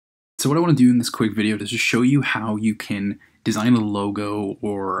So what I want to do in this quick video is just show you how you can design a logo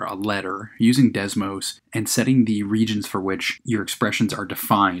or a letter using Desmos and setting the regions for which your expressions are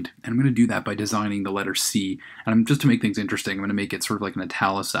defined. And I'm going to do that by designing the letter C. And just to make things interesting, I'm going to make it sort of like an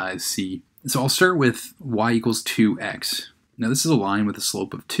italicized C. So I'll start with y equals 2x. Now this is a line with a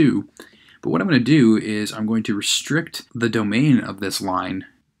slope of 2. But what I'm going to do is I'm going to restrict the domain of this line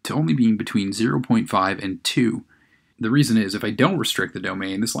to only being between 0.5 and 2. The reason is if I don't restrict the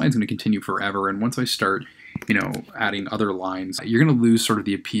domain, this line's going to continue forever, and once I start, adding other lines, you're going to lose sort of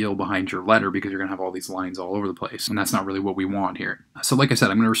the appeal behind your letter because you're going to have all these lines all over the place, and that's not really what we want here. So like I said,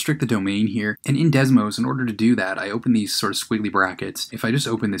 I'm going to restrict the domain here, and in Desmos, in order to do that, I open these sort of squiggly brackets. If I just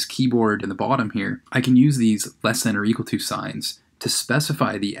open this keyboard in the bottom here, I can use these less than or equal to signs to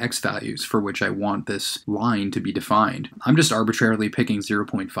specify the x values for which I want this line to be defined. I'm just arbitrarily picking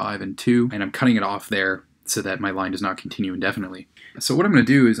 0.5 and 2, and I'm cutting it off there so that my line does not continue indefinitely. So what I'm going to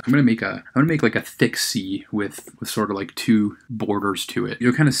do is I'm going to make like a thick C with sort of like two borders to it.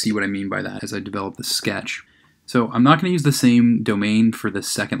 You'll kind of see what I mean by that as I develop the sketch. So I'm not going to use the same domain for the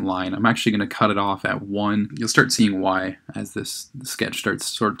second line. I'm actually going to cut it off at 1. You'll start seeing why as the sketch starts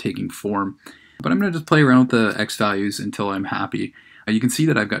sort of taking form. But I'm going to just play around with the x values until I'm happy. You can see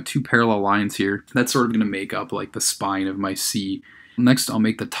that I've got two parallel lines here. That's sort of going to make up like the spine of my C. Next, I'll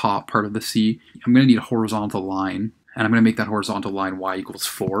make the top part of the C. I'm going to need a horizontal line, and I'm going to make that horizontal line y equals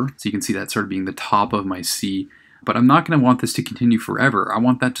 4. So you can see that sort of being the top of my C. But I'm not going to want this to continue forever. I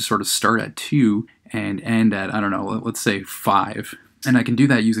want that to sort of start at 2 and end at, I don't know, let's say 5. And I can do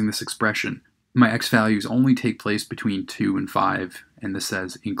that using this expression. My x values only take place between 2 and 5, and this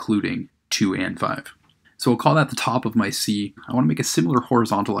says including 2 and 5. So we'll call that the top of my C. I want to make a similar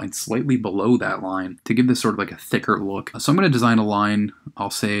horizontal line slightly below that line to give this sort of like a thicker look. So I'm going to design a line, I'll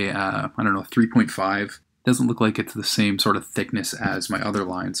say, I don't know, 3.5. Doesn't look like it's the same sort of thickness as my other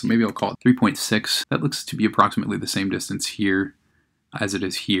line, so maybe I'll call it 3.6. That looks to be approximately the same distance here as it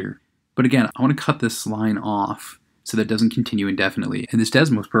is here. But again, I want to cut this line off so that it doesn't continue indefinitely. And this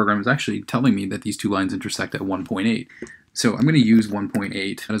Desmos program is actually telling me that these two lines intersect at 1.8. So I'm going to use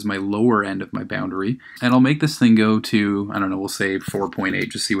 1.8 as my lower end of my boundary, and I'll make this thing go to, I don't know, we'll say 4.8,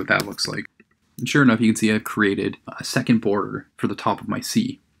 just see what that looks like. And sure enough, you can see I've created a second border for the top of my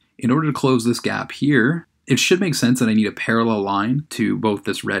C. In order to close this gap here, it should make sense that I need a parallel line to both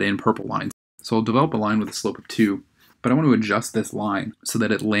this red and purple line. So I'll develop a line with a slope of 2, but I want to adjust this line so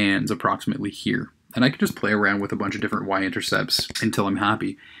that it lands approximately here. And I can just play around with a bunch of different y-intercepts until I'm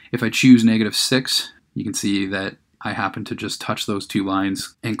happy. If I choose -6, you can see that I happen to just touch those two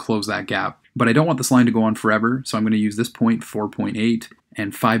lines and close that gap. But I don't want this line to go on forever, so I'm going to use this point, 4.8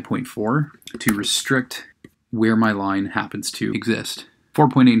 and 5.4, to restrict where my line happens to exist.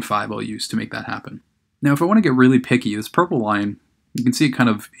 4.8 and 5 I'll use to make that happen. Now if I want to get really picky, this purple line, you can see it kind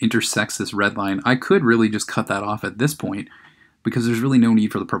of intersects this red line. I could really just cut that off at this point because there's really no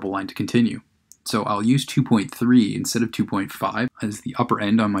need for the purple line to continue. So I'll use 2.3 instead of 2.5 as the upper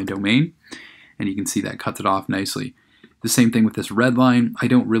end on my domain. And you can see that cuts it off nicely. The same thing with this red line. I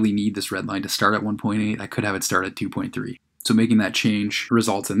don't really need this red line to start at 1.8. I could have it start at 2.3. So making that change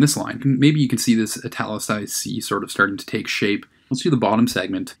results in this line. Maybe you can see this italicized C sort of starting to take shape. Let's do the bottom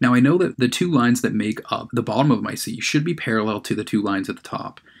segment. Now I know that the two lines that make up the bottom of my C should be parallel to the two lines at the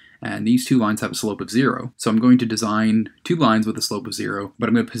top. And these two lines have a slope of 0. So I'm going to design two lines with a slope of 0, but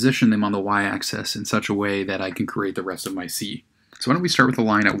I'm going to position them on the y-axis in such a way that I can create the rest of my C. So why don't we start with a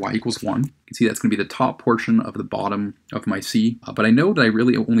line at y equals 1. You can see that's going to be the top portion of the bottom of my C. But I know that I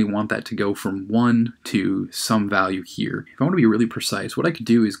really only want that to go from 1 to some value here. If I want to be really precise, what I could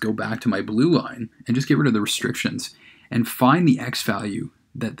do is go back to my blue line and just get rid of the restrictions and find the x value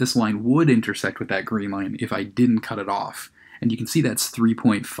that this line would intersect with that green line if I didn't cut it off. And you can see that's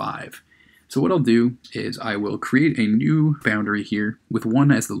 3.5. So what I'll do is I will create a new boundary here with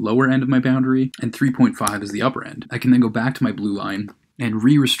 1 as the lower end of my boundary and 3.5 as the upper end. I can then go back to my blue line and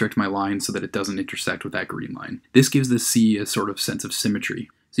re-restrict my line so that it doesn't intersect with that green line. This gives the C a sort of sense of symmetry.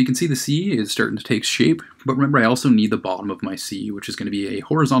 So you can see the C is starting to take shape, but remember I also need the bottom of my C, which is going to be a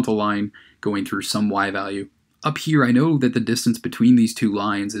horizontal line going through some y value. Up here, I know that the distance between these two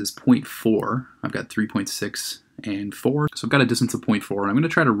lines is 0.4. I've got 3.6 and 4, so I've got a distance of 0.4, and I'm going to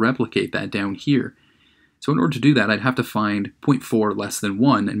try to replicate that down here. So in order to do that, I'd have to find 0.4 less than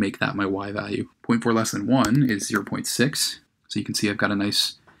 1 and make that my y value. 0.4 less than 1 is 0.6, so you can see I've got a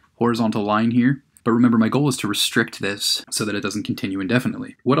nice horizontal line here. But remember, my goal is to restrict this so that it doesn't continue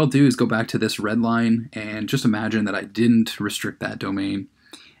indefinitely. What I'll do is go back to this red line and just imagine that I didn't restrict that domain.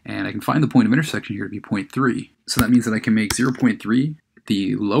 And I can find the point of intersection here to be 0.3. So that means that I can make 0.3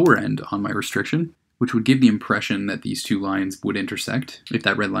 the lower end on my restriction, which would give the impression that these two lines would intersect if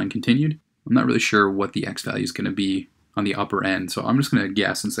that red line continued. I'm not really sure what the x value is going to be on the upper end, so I'm just going to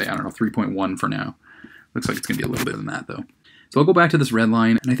guess and say, I don't know, 3.1 for now. Looks like it's going to be a little bit than that, though. So I'll go back to this red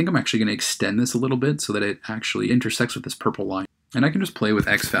line, and I think I'm actually going to extend this a little bit so that it actually intersects with this purple line. And I can just play with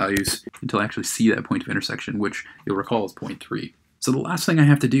x values until I actually see that point of intersection, which you'll recall is 0.3. So the last thing I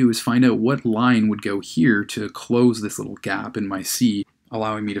have to do is find out what line would go here to close this little gap in my C,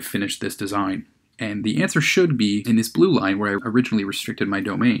 allowing me to finish this design. And the answer should be in this blue line where I originally restricted my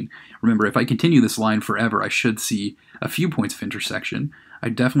domain. Remember, if I continue this line forever, I should see a few points of intersection. I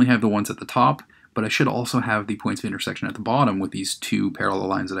definitely have the ones at the top, but I should also have the points of intersection at the bottom with these two parallel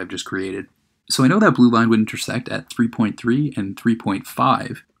lines that I've just created. So I know that blue line would intersect at 3.3 and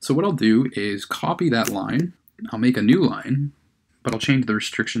 3.5. So what I'll do is copy that line. I'll make a new line, but I'll change the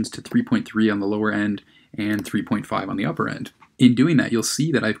restrictions to 3.3 on the lower end and 3.5 on the upper end. In doing that, you'll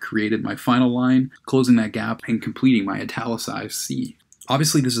see that I've created my final line, closing that gap, and completing my italicized C.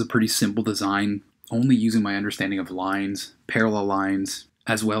 Obviously, this is a pretty simple design, only using my understanding of lines, parallel lines,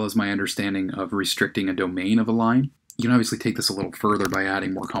 as well as my understanding of restricting a domain of a line. You can obviously take this a little further by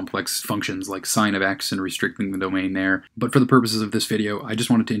adding more complex functions like sine of x and restricting the domain there. But for the purposes of this video, I just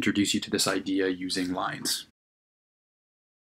wanted to introduce you to this idea using lines.